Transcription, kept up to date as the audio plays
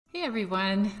Hey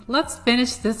everyone, let's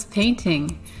finish this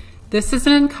painting. This is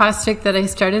an encaustic that I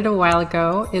started a while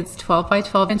ago. It's 12 by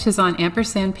 12 inches on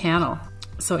Ampersand panel.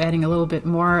 So adding a little bit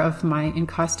more of my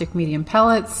encaustic medium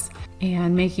pellets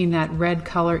and making that red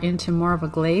color into more of a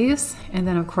glaze. And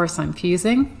then of course I'm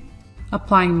fusing,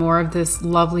 applying more of this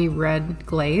lovely red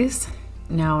glaze.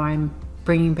 Now I'm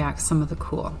bringing back some of the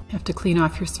cool. You have to clean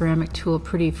off your ceramic tool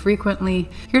pretty frequently.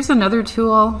 Here's another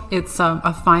tool. It's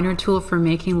a finer tool for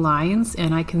making lines,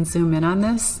 and I can zoom in on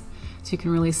this so you can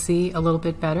really see a little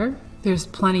bit better. There's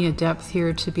plenty of depth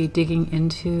here to be digging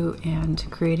into and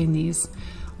creating these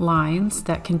lines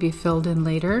that can be filled in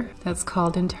later. That's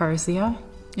called intarsia.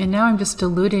 And now I'm just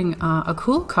diluting a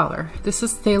cool color. This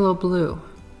is phthalo blue,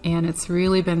 and it's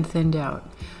really been thinned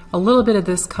out. A little bit of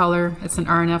this color, it's an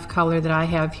RNF color that I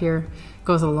have here,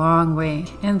 goes a long way.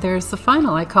 And there's the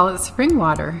final. I call it spring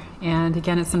water. And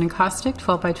again, it's an encaustic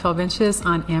 12 by 12 inches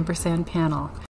on Ampersand panel.